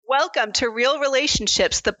Welcome to Real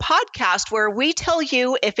Relationships, the podcast where we tell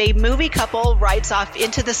you if a movie couple rides off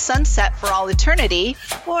into the sunset for all eternity,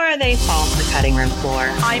 or they fall to the cutting room floor.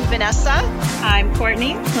 I'm Vanessa. I'm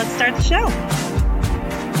Courtney. Let's start the show.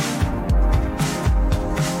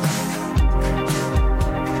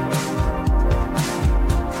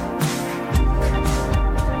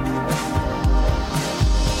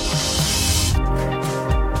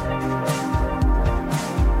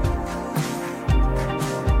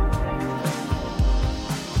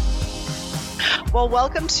 Well,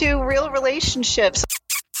 welcome to Real Relationships.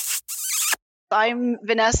 I'm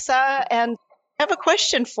Vanessa, and I have a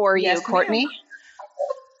question for you, Yes, Courtney. ma'am.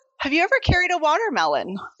 Have you ever carried a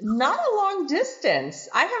watermelon? Not a long distance.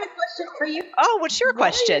 I have a question for you. Oh, what's your What are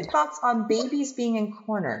question? your thoughts on babies being in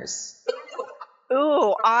corners?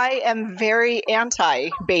 Ooh, I am very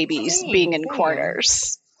anti-babies Same, being in same.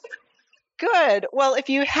 corners. Good. Well, if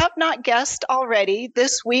you have not guessed already,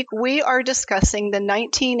 this week we are discussing the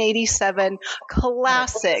 1987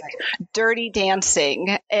 classic Dirty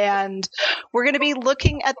Dancing. And we're going to be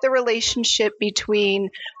looking at the relationship between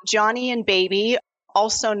Johnny and Baby,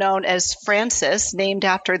 also known as Frances, named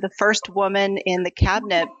after the first woman in the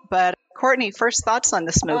cabinet. But Courtney, first thoughts on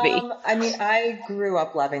this movie? I grew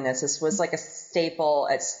up loving this. This was like a staple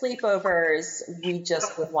at sleepovers. We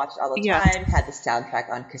just would watch it all the Yeah. time, had the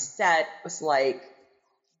soundtrack on cassette. It was like,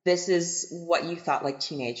 this is what you thought like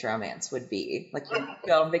teenage romance would be. Like you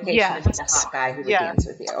go on vacation and meet a Yes. hot guy who would Yeah. dance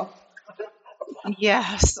with you.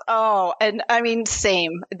 Yes. Oh, and I mean,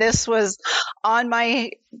 same. This was on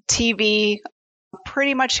my TV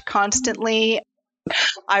pretty much constantly.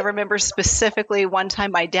 I remember specifically one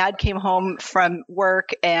time my dad came home from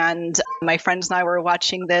work and my friends and I were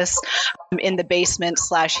watching this in the basement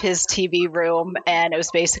 / his TV room. And it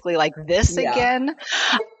was basically like this Yeah. again.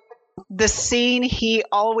 The scene he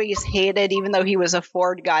always hated, even though he was a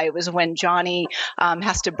Ford guy, was when Johnny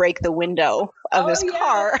has to break the window of Oh, his yeah.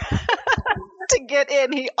 car to get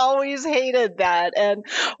in. He always hated that. And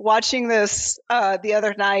watching this the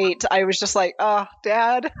other night, I was just like, oh,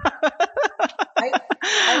 Dad.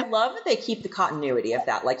 I love that they keep the continuity of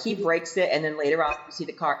that. Like he breaks it, and then later on you see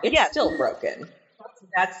the car; it's Yes. still broken.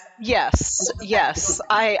 That's Yes.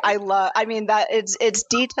 I love, I mean, that it's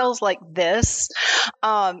details like this.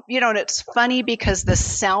 And it's funny because the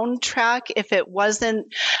soundtrack, if it wasn't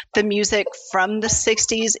the music from the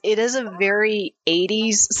 60s, it is a very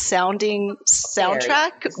 80s sounding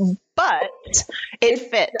soundtrack, but it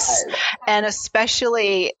fits. does. And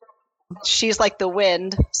especially She's Like the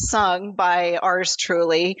Wind, sung by ours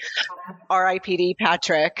truly, R.I.P.D.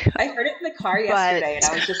 Patrick. I heard it in the car yesterday, and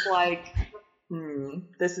I was just like,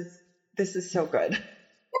 this is so good.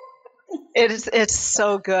 It's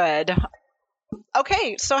so good.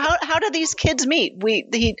 Okay, so how do these kids meet? We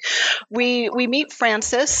meet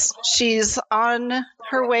Frances. She's on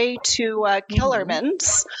her way to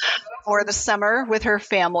Killerman's for the summer with her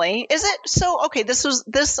family. Is it so? Okay,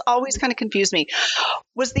 this always kind of confused me.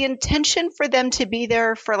 Was the intention for them to be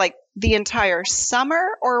there for like the entire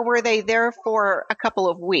summer, or were they there for a couple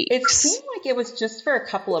of It weeks? seemed like it was just for a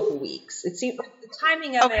couple of weeks. It seemed like the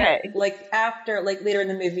timing of Okay. it, like after, like later in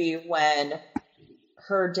the movie when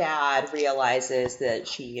her dad realizes that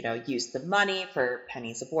she, used the money for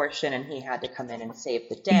Penny's abortion, and he had to come in and save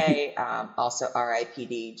the day. Also,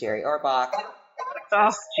 R.I.P.D. Jerry Orbach.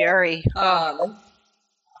 Oh, Jerry.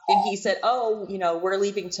 And he said, we're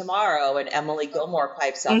leaving tomorrow. And Emily Gilmore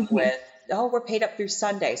pipes up with, we're paid up through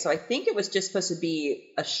Sunday. So I think it was just supposed to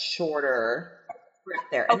be a shorter trip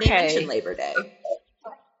there. And they Okay. mentioned Labor Day.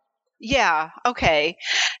 Yeah, okay.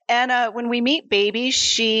 And when we meet Baby,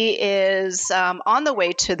 she is on the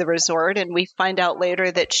way to the resort, and we find out later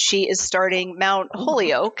that she is starting Mount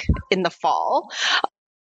Holyoke in the fall.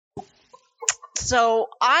 So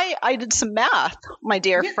I did some math, my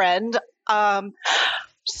dear Yeah. friend.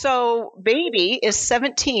 So Baby is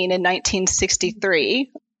 17 in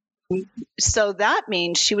 1963. So that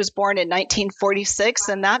means she was born in 1946,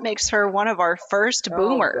 and that makes her one of our first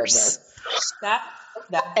boomers. Goodness. That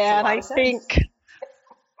makes a And lot I of sense. think,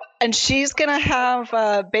 and she's going to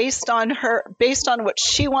have, based on what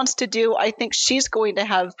she wants to do, I think she's going to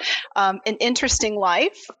have an interesting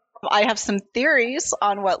life. I have some theories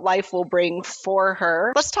on what life will bring for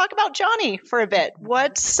her. Let's talk about Johnny for a bit.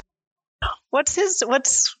 What's his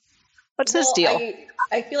deal?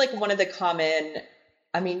 I feel like one of the common,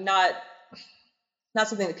 not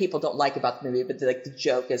something that people don't like about the movie, but the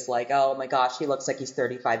joke is like, oh my gosh, he looks like he's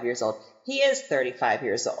 35 years old. He is 35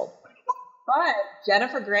 years old. But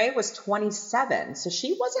Jennifer Grey was 27, so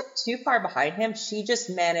she wasn't too far behind him. She just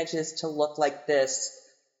manages to look like this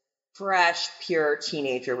fresh, pure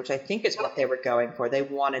teenager, which I think is what they were going for. They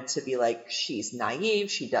wanted to be like, she's naive,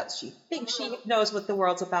 she thinks she knows what the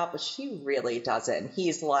world's about, but she really doesn't.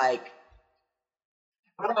 He's like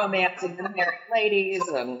romancing the married ladies.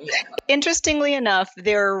 And Interestingly enough,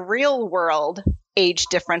 their real world age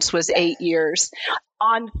difference was 8 years.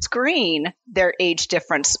 On screen, their age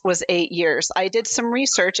difference was 8 years. I did some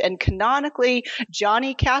research, and canonically,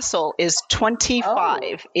 Johnny Castle is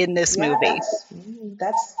 25 in this movie.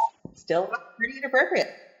 That's still pretty inappropriate.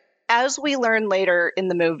 As we learn later in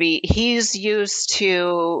the movie, he's used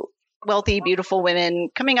to wealthy, beautiful women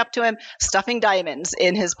coming up to him, stuffing diamonds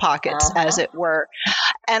in his pockets, as it were.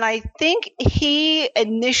 And I think he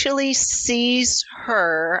initially sees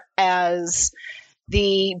her as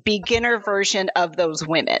the beginner version of those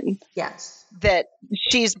women. Yes. That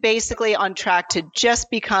she's basically on track to just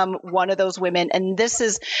become one of those women. And this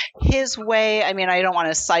is his way. I mean, I don't want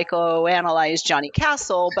to psychoanalyze Johnny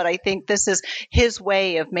Castle, but I think this is his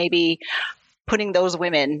way of maybe putting those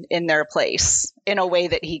women in their place in a way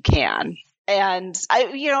that he can. And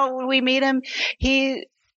when we meet him,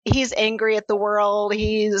 he's angry at the world.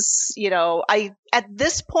 He's, at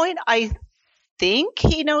this point, I think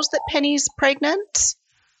he knows that Penny's pregnant.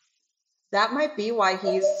 That might be why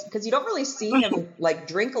because you don't really see him like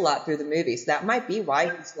drink a lot through the movie. So that might be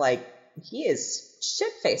why he is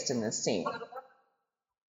shit-faced in this scene. And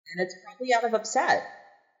it's probably out of upset.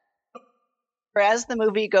 As the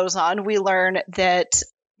movie goes on, we learn that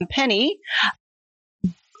Penny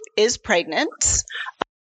is pregnant.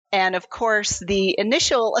 And of course, the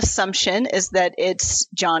initial assumption is that it's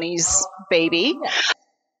Johnny's baby.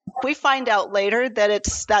 We find out later that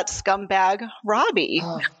it's that scumbag Robbie,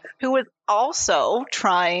 who is also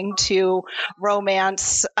trying to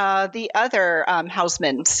romance the other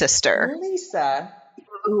Houseman sister,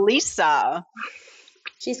 Lisa.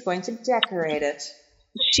 She's going to decorate it.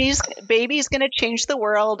 Baby's going to change the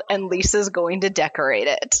world, and Lisa's going to decorate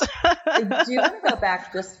it. I do want to go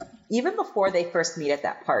back just even before they first meet at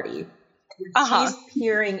that party. She's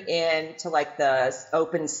peering into like the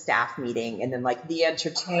open staff meeting, and then like the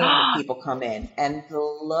entertainment people come in, and the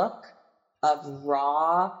look of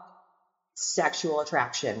raw sexual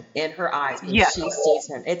attraction in her eyes when she sees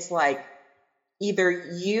him. It's like either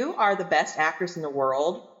you are the best actress in the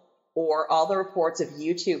world, or all the reports of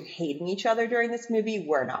you two hating each other during this movie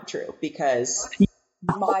were not true, because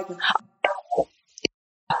my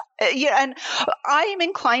and I am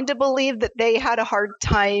inclined to believe that they had a hard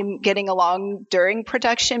time getting along during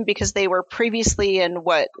production, because they were previously in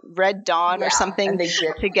Red Dawn or something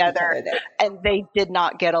together, and they did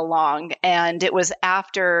not get along. And it was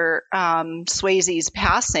after Swayze's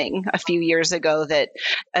passing a few years ago that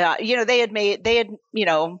they had made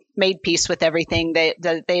peace with everything. They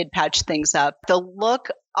had patched things up. The look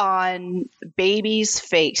on Baby's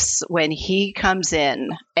face when he comes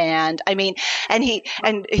in, and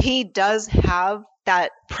he does have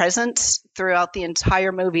that presence throughout the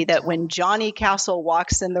entire movie, that when Johnny Castle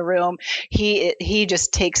walks in the room, he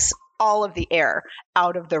just takes all of the air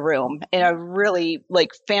out of the room in a really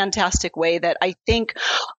fantastic way that I think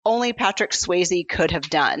only Patrick Swayze could have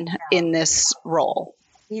done in this role.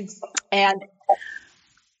 He was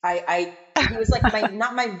like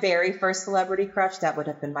not my very first celebrity crush. That would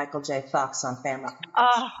have been Michael J. Fox on Family.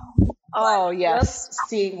 Yes. Just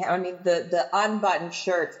seeing him, I mean, the unbuttoned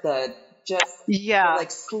shirts, the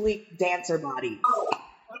sleek dancer body.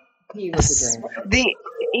 He was a dream.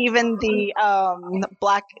 Even the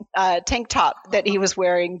black tank top that he was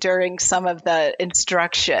wearing during some of the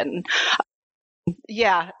instruction.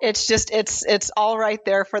 Yeah, it's all right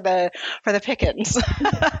there for the pickings.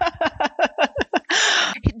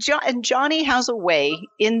 And Johnny has a way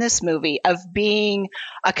in this movie of being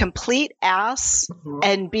a complete ass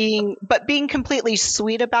and being completely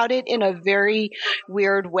sweet about it in a very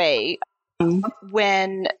weird way.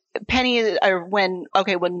 When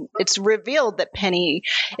it's revealed that Penny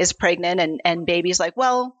is pregnant and Baby's like,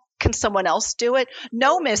 well, can someone else do it?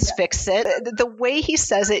 No, miss, fix it. The way he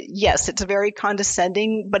says it, yes, it's very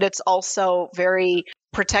condescending, but it's also very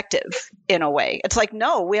protective in a way. It's like,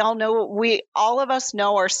 no, all of us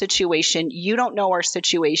know our situation. You don't know our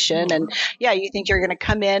situation. And you think you're going to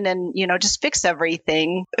come in and, just fix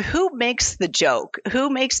everything. Who makes the joke? Who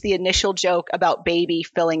makes the initial joke about Baby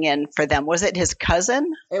filling in for them? Was it his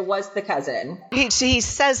cousin? It was the cousin. He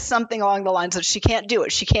says something along the lines of, she can't do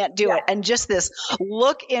it. She can't do it. And just this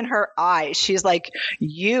look in her eyes, she's like,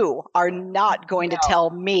 you are not going to tell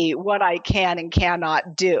me what I can and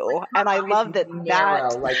cannot do. And I love that.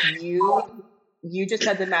 Like you just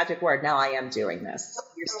said the magic word. Now I am doing this.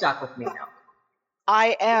 You're stuck with me now.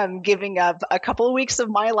 I am giving up a couple of weeks of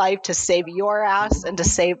my life to save your ass and to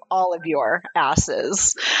save all of your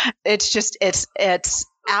asses. It's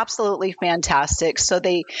absolutely fantastic. So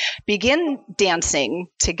they begin dancing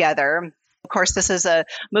together. Of course, this is a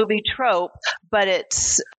movie trope, but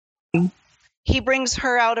he brings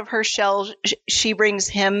her out of her shell. She brings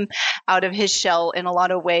him out of his shell in a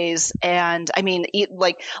lot of ways. And I mean,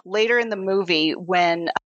 like later in the movie, when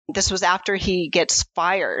this was after he gets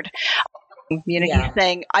fired, he's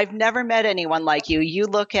saying, I've never met anyone like you. You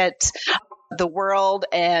look at the world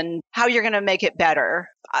and how you're going to make it better.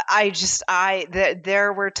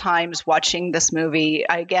 There were times watching this movie.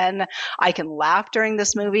 Again, I can laugh during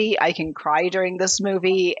this movie. I can cry during this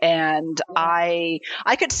movie. And I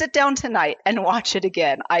could sit down tonight and watch it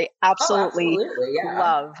again. I absolutely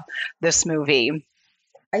love this movie.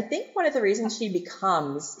 I think one of the reasons she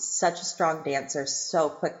becomes such a strong dancer so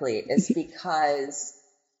quickly is because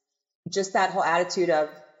just that whole attitude of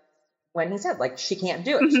when he said, like, she can't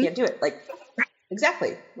do it. She can't do it. Like,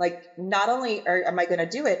 exactly. Like, not only am I going to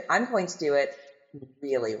do it, I'm going to do it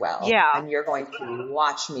really well. Yeah. And you're going to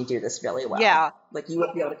watch me do this really well. Yeah. Like, you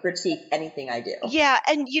won't be able to critique anything I do. Yeah.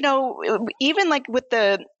 And, even like with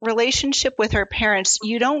the relationship with her parents,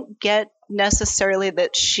 you don't get necessarily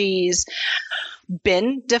that she's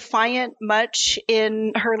been defiant much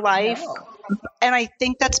in her life. No. And I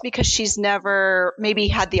think that's because she's never maybe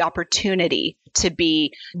had the opportunity to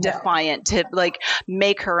be defiant, to like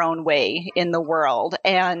make her own way in the world.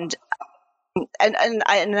 And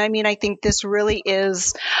I mean, I think this really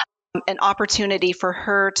is an opportunity for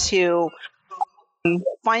her to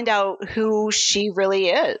find out who she really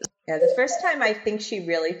is. Yeah, the first time I think she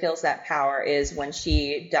really feels that power is when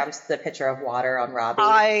she dumps the pitcher of water on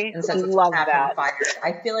Robbie and sets love it that. on fire.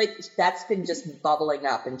 I feel like that's been just bubbling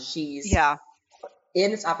up, and she's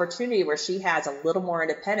in this opportunity where she has a little more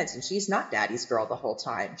independence, and she's not daddy's girl the whole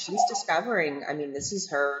time. She's discovering, I mean, this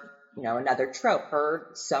is her, another trope, her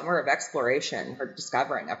summer of exploration, her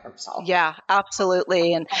discovering of herself. Yeah,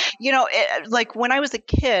 absolutely. And, like when I was a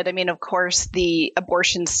kid, I mean, of course, the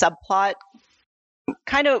abortion subplot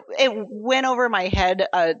it went over my head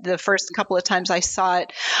the first couple of times I saw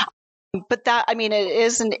it. But that, I mean, it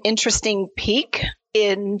is an interesting peek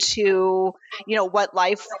into, what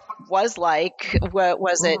life was like. What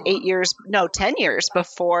was it? 10 years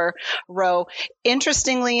before Roe.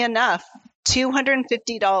 Interestingly enough,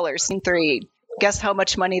 $250 in 3. Guess how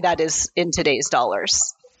much money that is in today's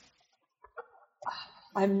dollars?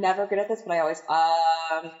 I'm never good at this, but I always,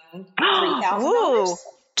 $3,000.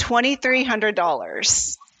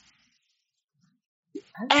 $2,300.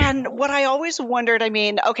 And what I always wondered, I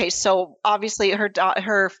mean, okay, so obviously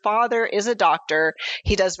her father is a doctor.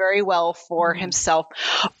 He does very well for himself.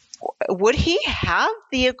 Would he have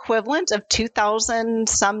the equivalent of $2,000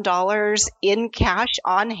 some in cash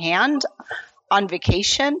on hand on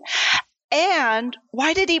vacation? And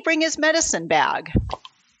why did he bring his medicine bag?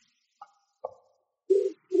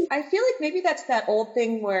 I feel like maybe that's that old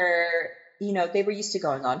thing where they were used to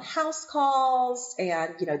going on house calls,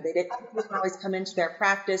 and, they didn't always come into their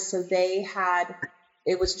practice. So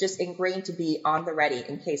it was just ingrained to be on the ready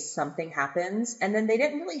in case something happens. And then they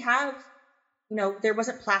didn't really have, there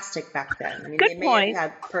wasn't plastic back then. I mean, they may have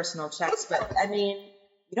had personal checks, but I mean,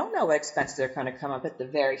 you don't know what expenses are going to come up at the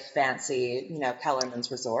very fancy, Kellerman's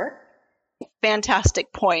resort.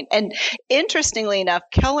 Fantastic point. And interestingly enough,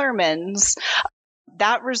 Kellerman's,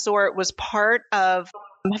 that resort was part of,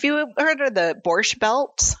 have you heard of the Borscht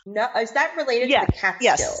Belt? No, is that related to the Catskills?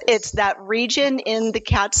 Yes, it's that region in the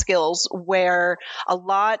Catskills where a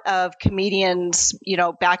lot of comedians,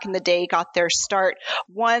 back in the day got their start.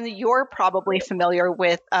 One you're probably familiar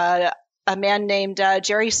with, a man named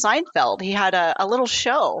Jerry Seinfeld. He had a little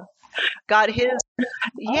show. Got his,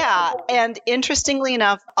 and interestingly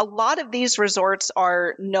enough, a lot of these resorts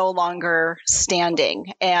are no longer standing.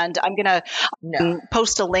 And I'm going to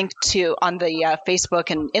post a link on the Facebook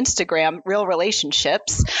and Instagram, Real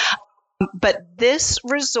Relationships. But this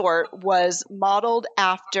resort was modeled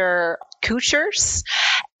after Kuchers,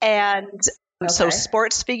 and so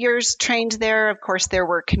sports figures trained there. Of course, there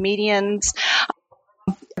were comedians.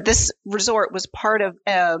 This resort was part of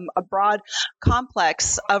a broad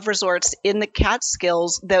complex of resorts in the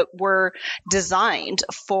Catskills that were designed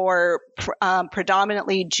for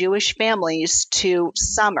predominantly Jewish families to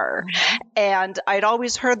summer. And I'd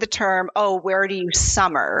always heard the term, where do you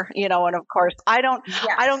summer? And of course, I don't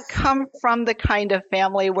come from the kind of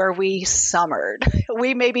family where we summered.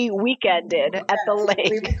 We maybe weekended at the lake.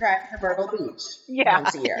 We would crack Myrtle Beach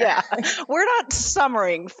once a year. Yeah. We're not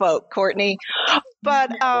summering folk, Courtney.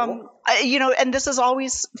 But, No. and this has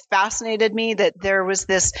always fascinated me that there was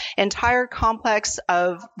this entire complex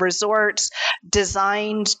of resorts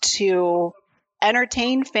designed to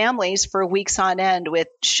entertain families for weeks on end with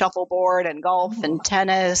shuffleboard and golf and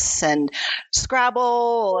tennis and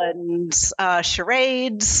Scrabble and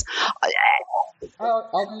charades.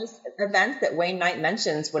 All those events that Wayne Knight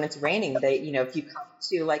mentions when it's raining, they, if you come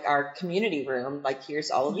to like our community room, like here's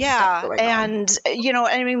all of the stuff going on. And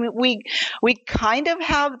I mean, we kind of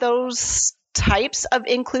have those types of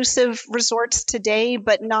inclusive resorts today,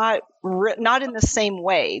 but not in the same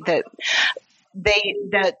way that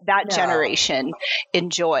that generation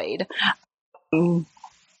enjoyed.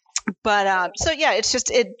 But so yeah, it's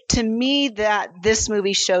just to me that this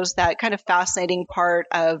movie shows that kind of fascinating part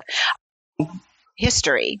of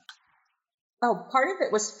history. Oh, part of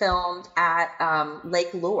it was filmed at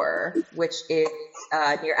Lake Lure, which is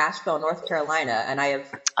near Asheville, North Carolina, and I have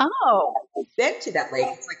been to that lake.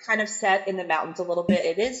 It's like kind of set in the mountains a little bit.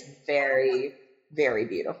 It is very, very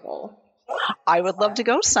beautiful. I would love to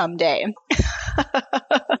go someday.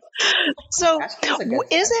 So,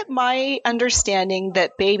 is it my understanding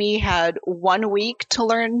that Baby had 1 week to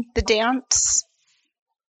learn the dance?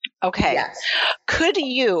 Okay. Yes. Could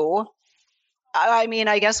you, I mean,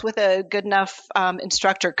 I guess with a good enough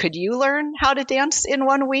instructor, could you learn how to dance in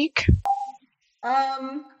 1 week?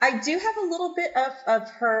 I do have a little bit of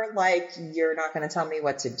her, like, you're not going to tell me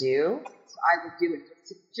what to do. So I would do it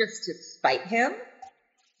just to spite him.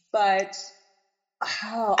 But,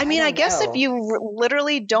 I guess if you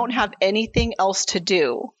literally don't have anything else to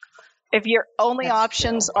do, if your only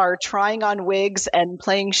options are trying on wigs and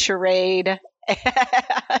playing charade,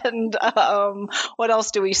 and what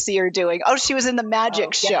else do we see her doing? Oh, she was in the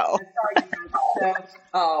magic show.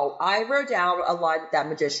 I wrote down a line that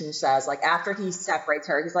magician says, like, after he separates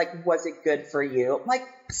her, he's like, was it good for you? I'm like,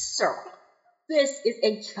 sir, this is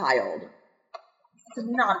a child. This is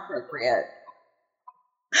not appropriate.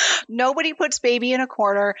 Nobody puts Baby in a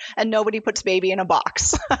corner, and nobody puts Baby in a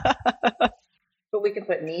box. But we can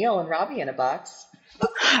put Neil and Robbie in a box.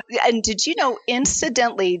 And did you know,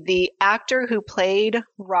 incidentally, the actor who played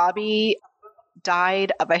Robbie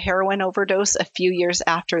died of a heroin overdose a few years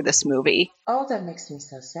after this movie. Oh, that makes me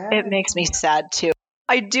so sad. It makes me sad, too.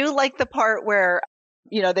 I do like the part where,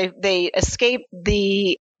 they escape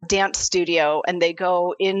the dance studio and they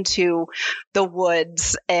go into the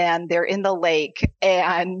woods and they're in the lake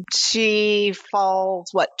and she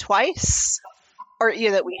falls, twice? Or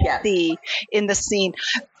that we see in the scene.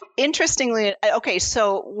 Interestingly, okay,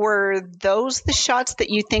 so were those the shots that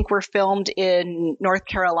you think were filmed in North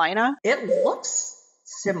Carolina? It looks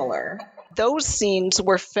similar. Those scenes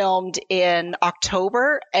were filmed in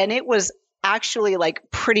October, and it was actually like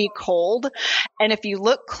pretty cold. And if you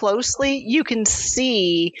look closely, you can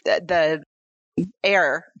see the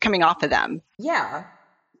air coming off of them. Yeah.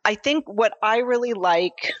 I think what I really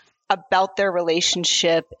like about their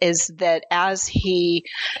relationship is that as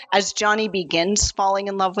Johnny begins falling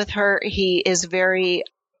in love with her, he is very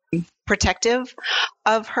protective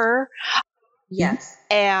of her. Yes.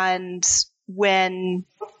 And when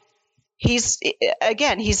he's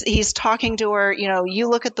talking to her, you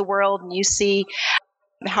look at the world and you see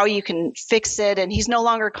how you can fix it. And he's no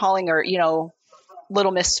longer calling her,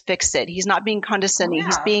 Little Miss Fix-It. He's not being condescending. Yeah.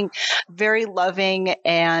 He's being very loving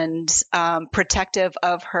and protective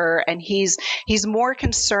of her. And he's more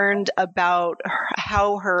concerned about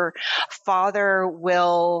how her father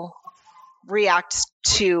will react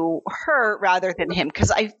to her rather than him. Because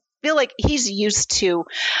I feel like he's used to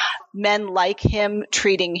men like him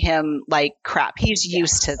treating him like crap. He's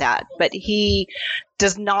used to that. But he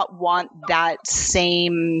does not want that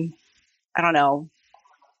same,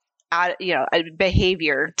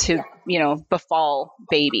 behavior to, befall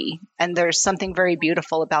Baby. And there's something very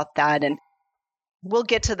beautiful about that. And we'll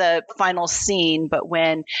get to the final scene, but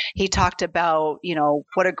when he talked about,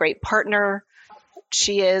 what a great partner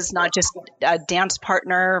she is, not just a dance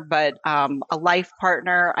partner, but a life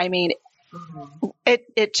partner. I mean,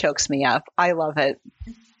 it chokes me up. I love it.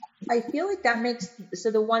 I feel like that makes, so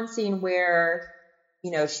the one scene where,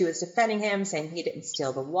 she was defending him, saying he didn't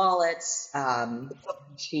steal the wallets.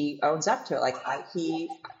 She owns up to it. Like, he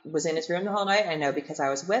was in his room the whole night. I know because I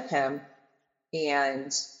was with him.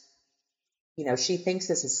 And, she thinks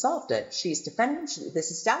this has solved it. She's defending him.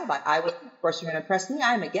 This is alibi. Of course, you're going to impress me.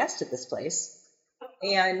 I'm a guest at this place.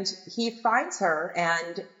 And he finds her.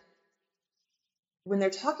 And when they're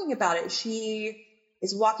talking about it, she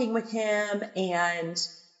is walking with him. And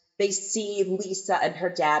they see Lisa and her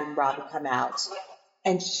dad and Robbie come out.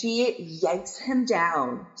 And she yanks him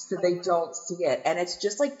down so they don't see it. And it's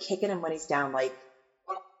just like kicking him when he's down. Like,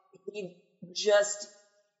 he just,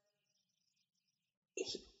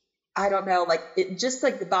 I don't know, like it just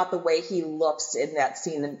like about the way he looks in that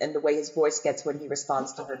scene and the way his voice gets when he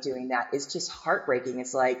responds to her doing that is just heartbreaking.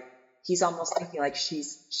 It's like he's almost thinking like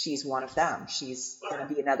she's one of them. She's gonna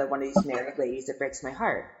be another one of these married ladies that breaks my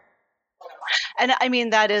heart. And I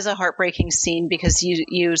mean, that is a heartbreaking scene because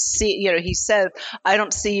you see, he said, I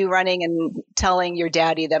don't see you running and telling your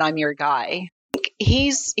daddy that I'm your guy.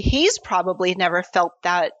 He's probably never felt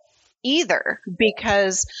that either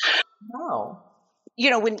because, No.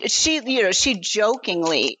 when she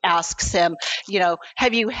jokingly asks him,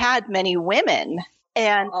 have you had many women?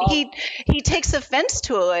 And he takes offense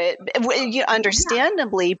to it,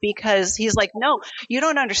 understandably, because he's like, no, you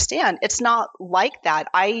don't understand. It's not like that.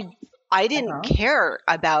 I didn't care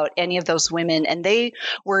about any of those women, and they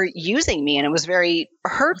were using me, and it was very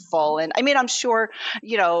hurtful. And I mean, I'm sure,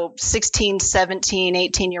 16, 17,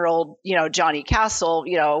 18-year-old, Johnny Castle,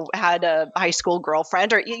 had a high school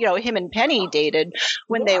girlfriend, or, him and Penny dated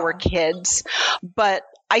when they were kids. But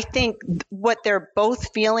I think what they're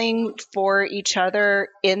both feeling for each other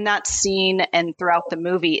in that scene and throughout the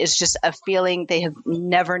movie is just a feeling they have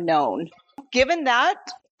never known. Given that,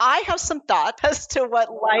 I have some thoughts as to what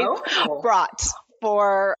life brought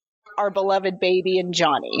for our beloved baby and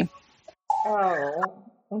Johnny. Oh,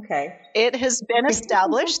 okay. It has been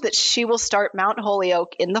established that she will start Mount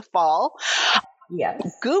Holyoke in the fall. Yes.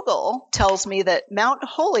 Google tells me that Mount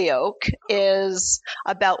Holyoke is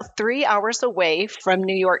about 3 hours away from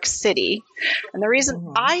New York City. And the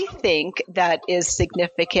reason I think that is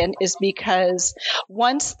significant is because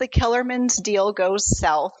once the Kellerman's deal goes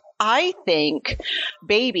south, I think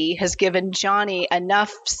Baby has given Johnny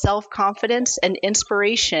enough self-confidence and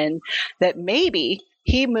inspiration that maybe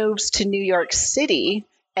he moves to New York City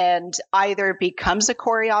and either becomes a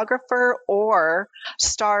choreographer or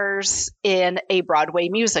stars in a Broadway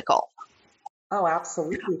musical. Oh,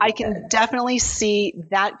 absolutely. I can definitely see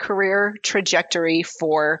that career trajectory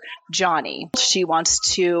for Johnny. She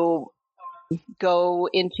wants to go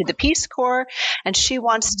into the Peace Corps, and she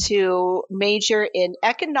wants to major in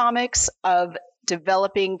economics of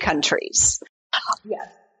developing countries. Yes.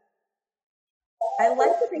 I like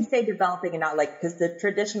that they say developing and not because the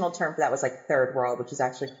traditional term for that was third world, which is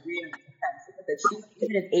actually really offensive. But she,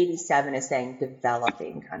 even in 87, is saying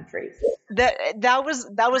developing countries. That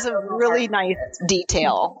was a really nice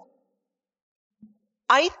detail.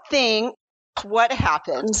 I think what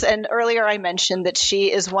happens, and earlier I mentioned that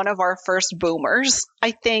she is one of our first boomers.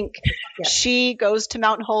 I think she goes to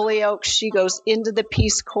Mount Holyoke, she goes into the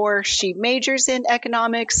Peace Corps, she majors in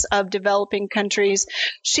economics of developing countries.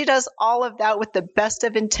 She does all of that with the best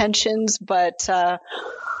of intentions, but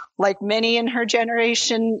like many in her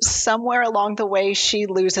generation, somewhere along the way she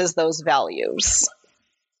loses those values.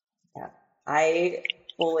 Yeah, I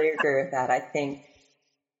fully agree with that. I think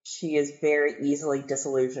she is very easily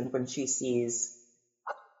disillusioned when she sees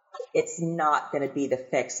it's not going to be the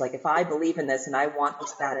fix. If I believe in this and I want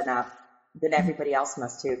this bad enough, then everybody else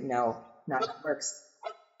must too. No, not how it works.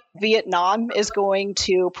 Vietnam is going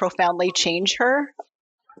to profoundly change her.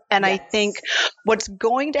 And I think what's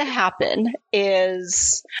going to happen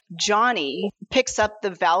is Johnny picks up the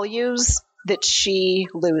values that she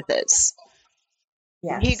loses.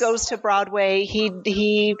 Yes. He goes to Broadway.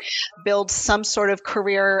 He builds some sort of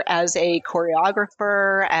career as a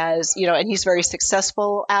choreographer, and he's very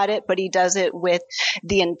successful at it, but he does it with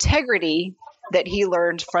the integrity that he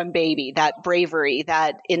learned from Baby, that bravery,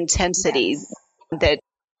 that intensity that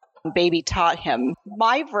Baby taught him.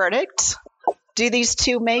 My verdict, do these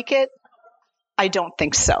two make it? I don't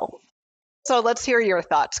think so. So let's hear your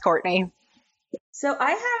thoughts, Courtney. So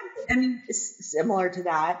similar to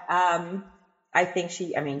that. I think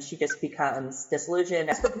she just becomes disillusioned.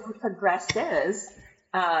 As the more progressed is,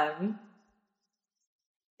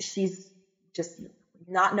 she's just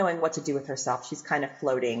not knowing what to do with herself. She's kind of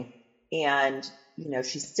floating. And,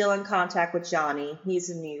 she's still in contact with Johnny. He's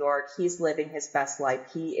in New York. He's living his best life.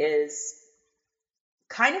 He is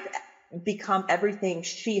kind of become everything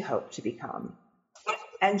she hoped to become.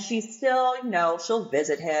 And she's still, she'll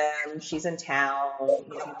visit him. She's in town,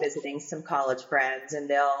 visiting some college friends, and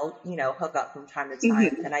they'll, hook up from time to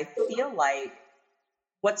time. And I feel like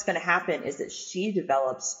what's going to happen is that she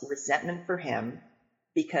develops resentment for him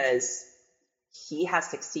because he has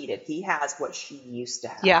succeeded. He has what she used to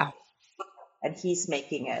have. Yeah. And he's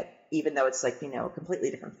making it, even though it's a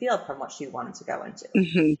completely different field from what she wanted to go into.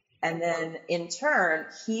 Mm-hmm. And then in turn,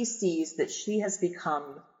 he sees that she has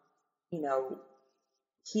become,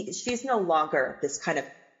 she's no longer this kind of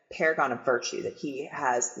paragon of virtue that he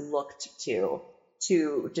has looked to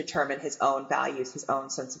determine his own values, his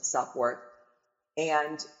own sense of self-worth.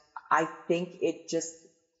 And I think it just,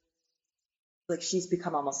 like, she's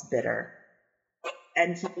become almost bitter.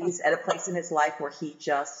 And he's at a place in his life where he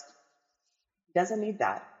just doesn't need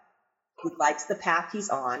that. He likes the path he's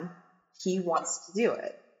on. He wants to do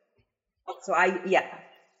it. So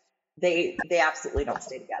they absolutely don't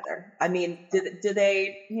stay together. I mean, do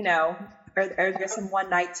they, are there some one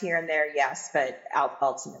nights here and there? Yes, but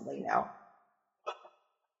ultimately, no.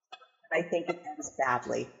 I think it ends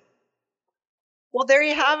badly. Well, there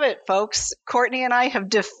you have it, folks. Courtney and I have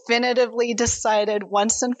definitively decided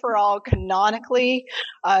once and for all, canonically,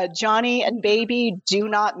 Johnny and Baby do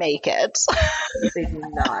not make it. They do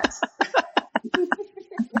not.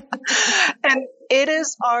 And it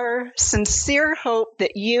is our sincere hope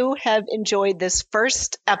that you have enjoyed this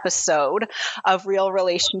first episode of Real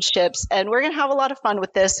Relationships. And we're going to have a lot of fun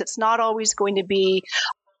with this. It's not always going to be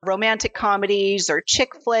romantic comedies or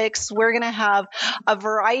chick flicks. We're going to have a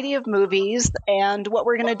variety of movies, and what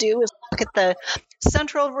we're going to do is look at the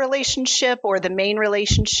central relationship or the main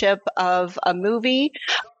relationship of a movie.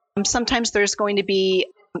 Sometimes there's going to be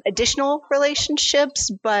additional relationships,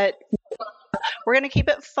 but we're going to keep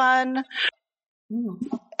it fun.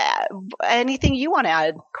 Anything you want to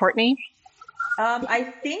add, Courtney?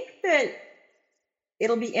 I think that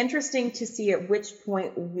it'll be interesting to see at which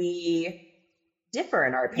point we differ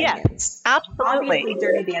in our opinions. Yes, absolutely. Obviously,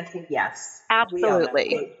 Dirty Dancing, yes.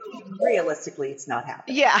 Absolutely. Realistically, it's not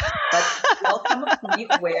happening. Yeah. But there'll come a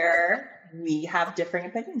point where we have differing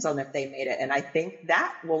opinions on if they made it. And I think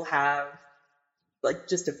that will have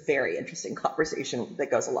just a very interesting conversation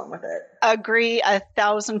that goes along with it. Agree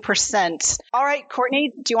 1,000%. All right,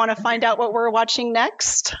 Courtney, do you want to find out what we're watching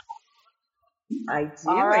next? I do.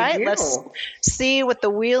 All right, I do. let's see what the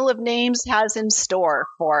Wheel of Names has in store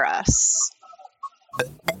for us.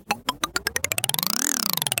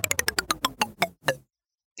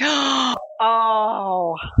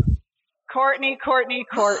 Oh, Courtney,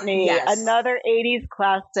 Yes. Another 80s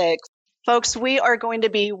classic. Folks, we are going to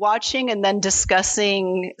be watching and then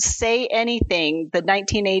discussing Say Anything, the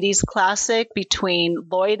 1980s classic between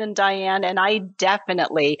Lloyd and Diane, and I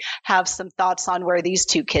definitely have some thoughts on where these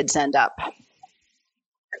two kids end up.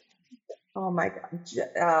 Oh my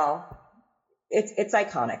God. It's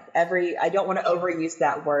iconic. I don't want to overuse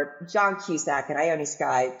that word. John Cusack and Ione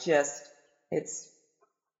Skye,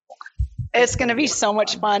 it's going to be so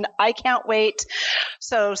much fun. I can't wait.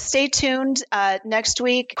 So stay tuned next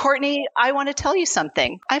week. Courtney, I want to tell you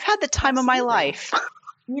something. I've had the time of my life.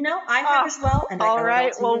 I have as well. And all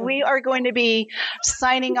right. Well, we are going to be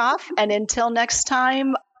signing off. And until next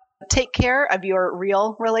time, take care of your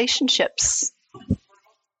real relationships.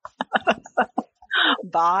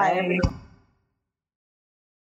 Bye.